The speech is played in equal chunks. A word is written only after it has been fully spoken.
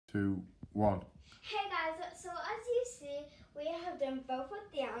2, 1. Hey guys, so as you see, we have done both at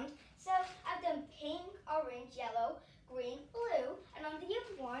the end. So I've done pink, orange, yellow, green, blue, and on the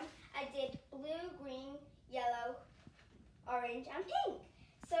other one, I did blue, green, yellow, orange, and pink.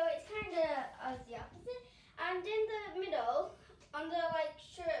 So it's kind of as the opposite. And in the middle, on the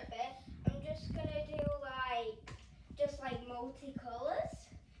shirt bit, I'm just gonna do just multicolors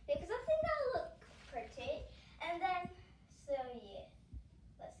because I think that'll look pretty. And then, so yeah,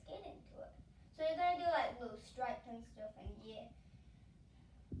 let's get into it. So you're gonna do little stripes and stuff, and yeah.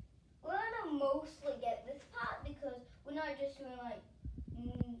 We're gonna mostly get this part because we're not just doing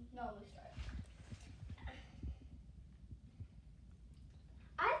normal stripes.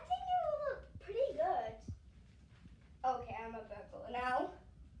 I think it will look pretty good. Okay, I'm a purple now.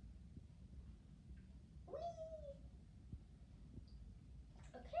 Whee!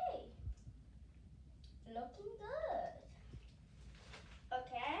 Okay, looking good.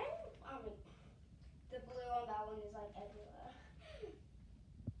 Okay, the blue on that one is everywhere.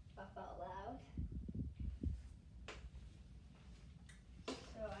 Laugh out loud. So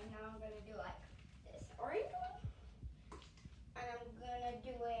now I'm gonna do this orange one, and I'm gonna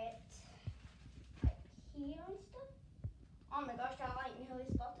do it here and stuff. Oh my gosh, that nearly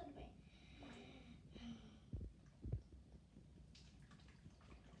spotted me.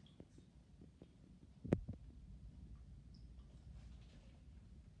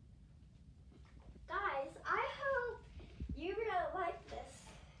 Guys, I hope you really like this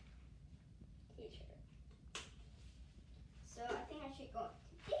t-shirt. So I think I should go to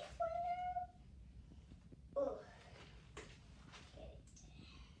this one now. Oh, okay.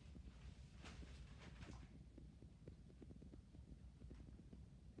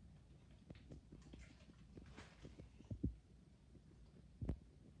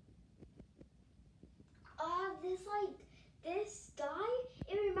 This dye,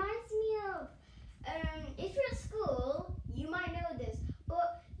 it reminds me of, if you're at school, you might know this,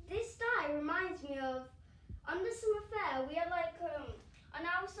 but this dye reminds me of, on the summer fair, we had on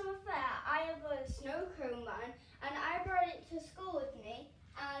our summer fair, I have a snow cone man, and I brought it to school with me,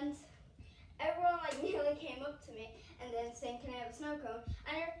 and everyone nearly came up to me, and then saying, can I have a snow cone?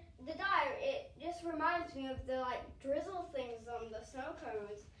 And the dye, it just reminds me of the drizzle things on the snow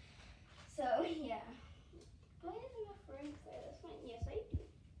cones. So yeah. Do I have enough room for this one? Yes, I do.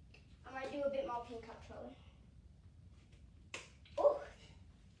 I might do a bit more pink actually. Oh!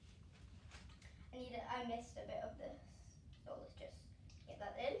 I missed a bit of this. So let's just get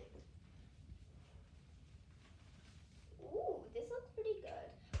that in. Ooh, this looks pretty good.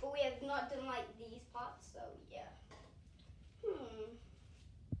 But we have not done these parts, so yeah.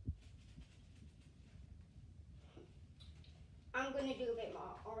 I'm gonna do a bit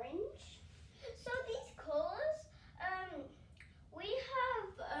more orange. So these colors, we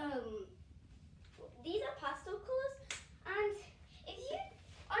have, these are pastel colors, and if you,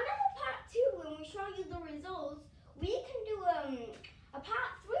 on our part 2, when we show you the results, we can do a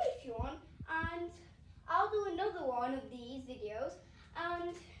part 3 if you want, and I'll do another one of these videos,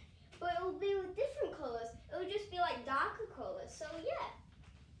 but it will be with different colors. It will just be darker colors, so yeah.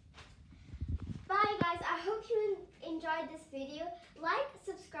 Bye guys, I hope you enjoyed this video. Like,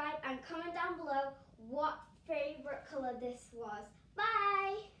 subscribe, and comment down below what favorite color this was.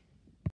 Bye!